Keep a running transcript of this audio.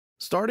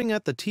Starting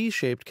at the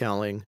T-shaped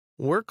cowling,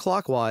 work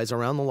clockwise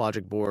around the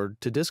logic board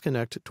to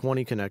disconnect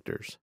 20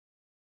 connectors.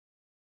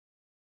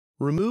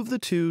 Remove the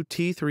two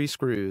T3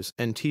 screws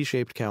and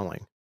T-shaped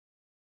cowling.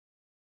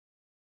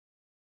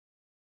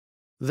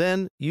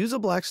 Then, use a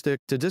black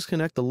stick to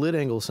disconnect the lid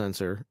angle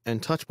sensor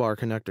and touch bar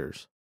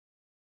connectors.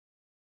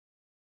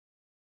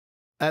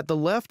 At the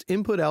left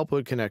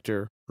input-output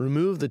connector,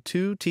 remove the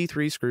two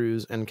T3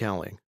 screws and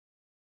cowling.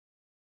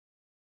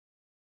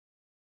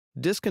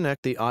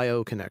 Disconnect the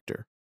I/O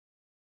connector.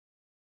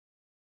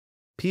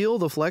 Peel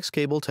the flex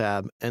cable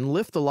tab and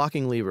lift the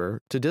locking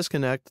lever to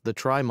disconnect the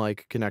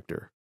tri-mic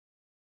connector.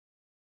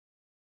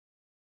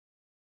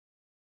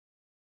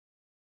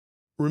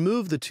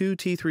 Remove the two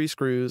T3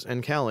 screws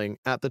and cowling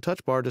at the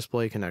touch bar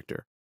display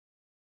connector.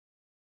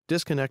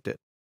 Disconnect it.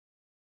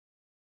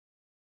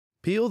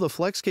 Peel the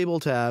flex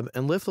cable tab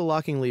and lift the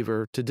locking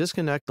lever to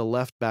disconnect the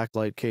left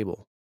backlight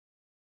cable.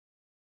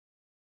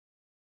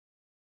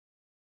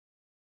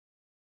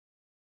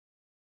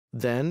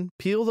 Then,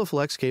 peel the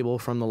flex cable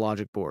from the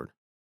logic board.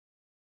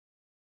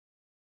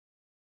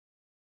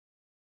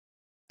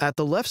 At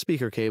the left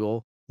speaker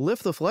cable,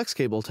 lift the flex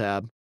cable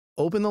tab,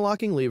 open the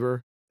locking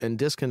lever, and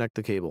disconnect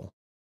the cable.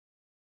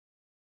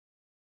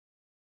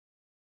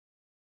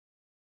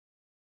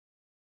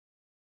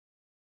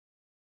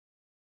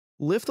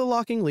 Lift the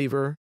locking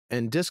lever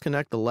and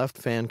disconnect the left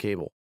fan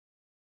cable.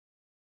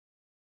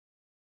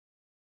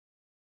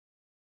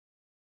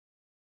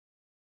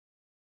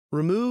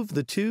 Remove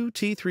the two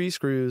T3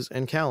 screws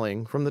and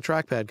cowling from the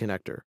trackpad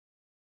connector.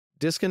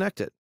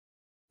 Disconnect it.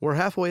 We're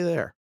halfway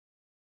there.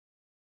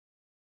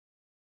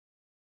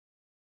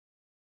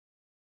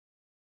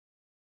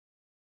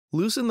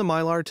 Loosen the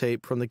mylar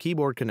tape from the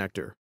keyboard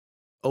connector.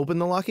 Open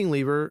the locking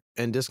lever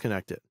and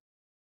disconnect it.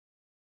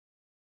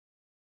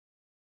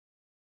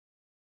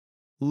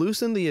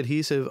 Loosen the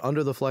adhesive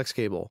under the flex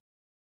cable.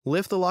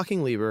 Lift the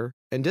locking lever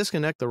and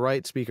disconnect the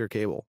right speaker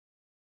cable.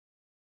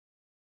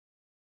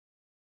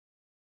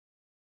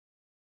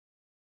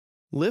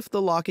 Lift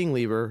the locking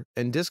lever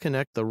and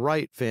disconnect the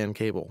right fan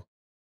cable.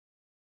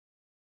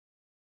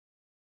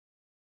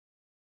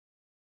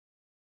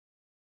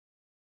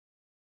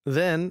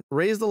 Then,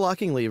 raise the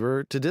locking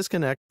lever to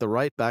disconnect the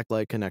right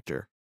backlight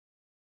connector.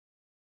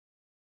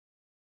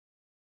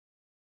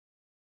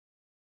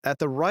 At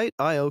the right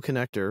I/O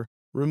connector,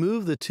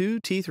 remove the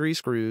two T3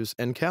 screws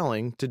and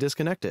cowling to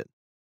disconnect it.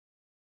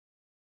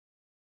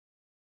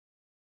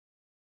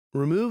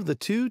 Remove the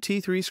two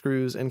T3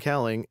 screws and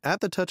cowling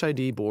at the Touch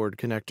ID board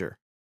connector.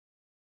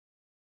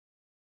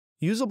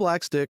 Use a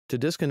black stick to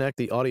disconnect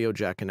the audio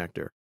jack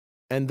connector,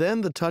 and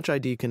then the Touch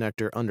ID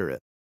connector under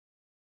it.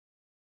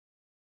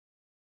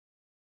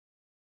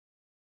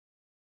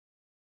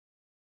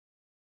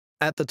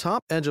 At the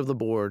top edge of the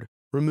board,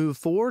 remove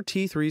four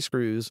T3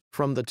 screws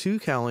from the two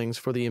cowlings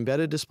for the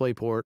embedded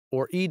DisplayPort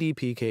or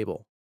EDP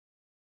cable.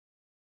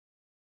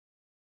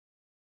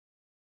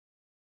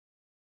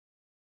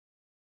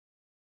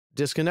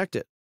 Disconnect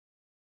it.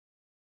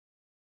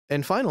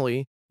 And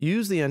finally,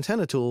 use the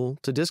antenna tool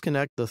to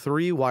disconnect the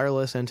three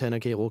wireless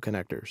antenna cable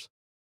connectors.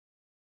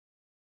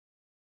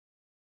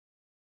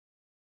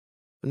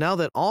 Now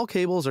that all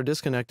cables are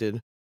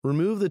disconnected,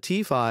 remove the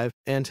T5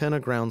 antenna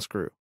ground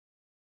screw.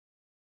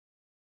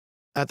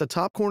 At the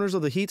top corners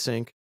of the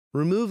heatsink,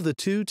 remove the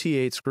two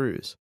T8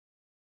 screws.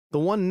 The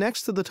one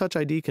next to the Touch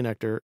ID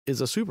connector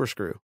is a super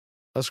screw,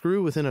 a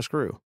screw within a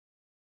screw.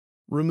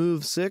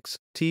 Remove 6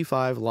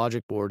 T5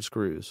 logic board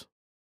screws.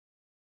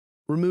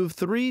 Remove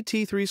 3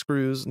 T3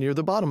 screws near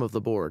the bottom of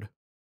the board.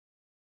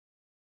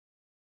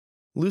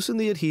 Loosen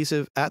the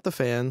adhesive at the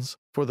fans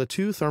for the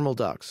two thermal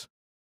ducts.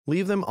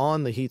 Leave them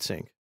on the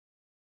heatsink.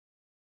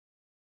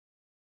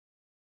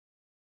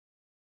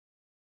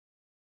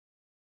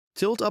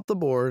 Tilt up the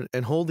board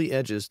and hold the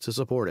edges to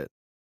support it.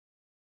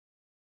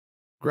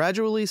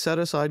 Gradually set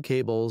aside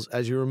cables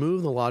as you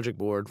remove the logic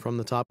board from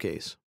the top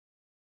case.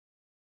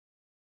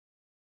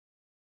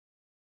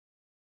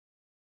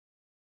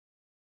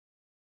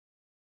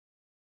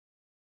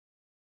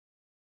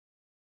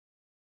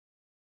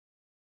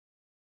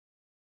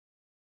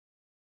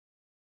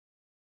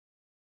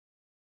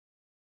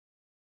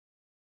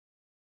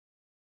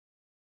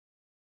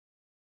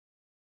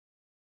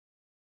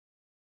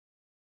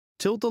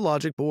 Tilt the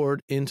logic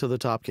board into the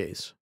top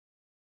case.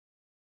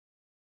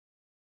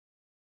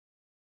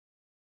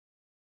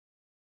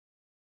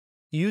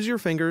 Use your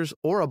fingers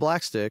or a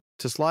black stick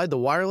to slide the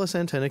wireless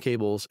antenna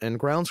cables and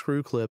ground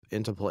screw clip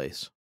into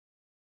place.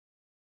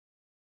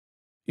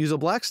 Use a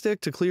black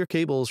stick to clear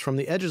cables from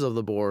the edges of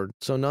the board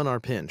so none are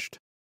pinched.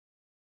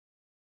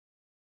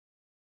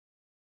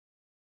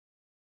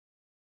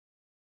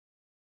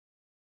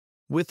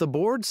 With the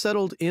board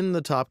settled in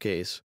the top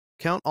case,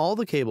 count all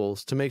the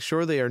cables to make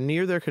sure they are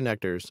near their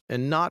connectors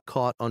and not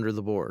caught under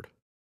the board.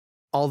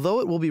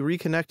 Although it will be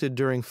reconnected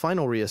during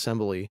final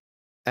reassembly,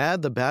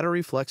 add the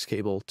battery flex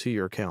cable to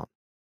your count.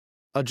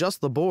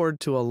 Adjust the board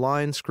to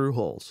align screw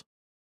holes.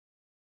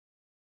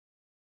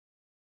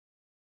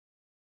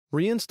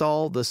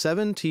 Reinstall the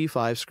 7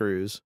 T5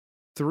 screws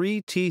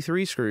 3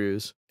 T3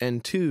 screws,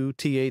 and 2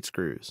 T8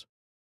 screws.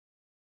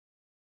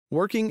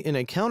 Working in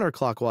a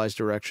counterclockwise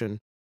direction,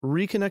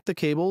 reconnect the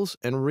cables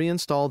and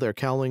reinstall their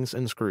cowlings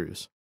and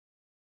screws.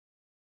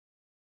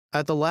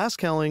 At the last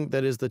cowling,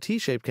 that is the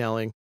T-shaped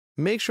cowling,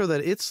 make sure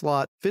that its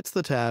slot fits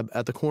the tab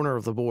at the corner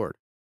of the board.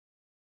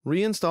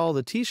 Reinstall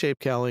the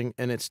T-shaped cowling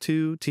and its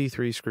 2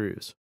 T3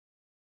 screws.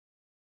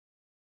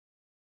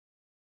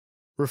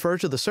 Refer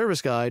to the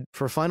service guide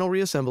for final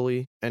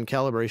reassembly and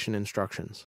calibration instructions.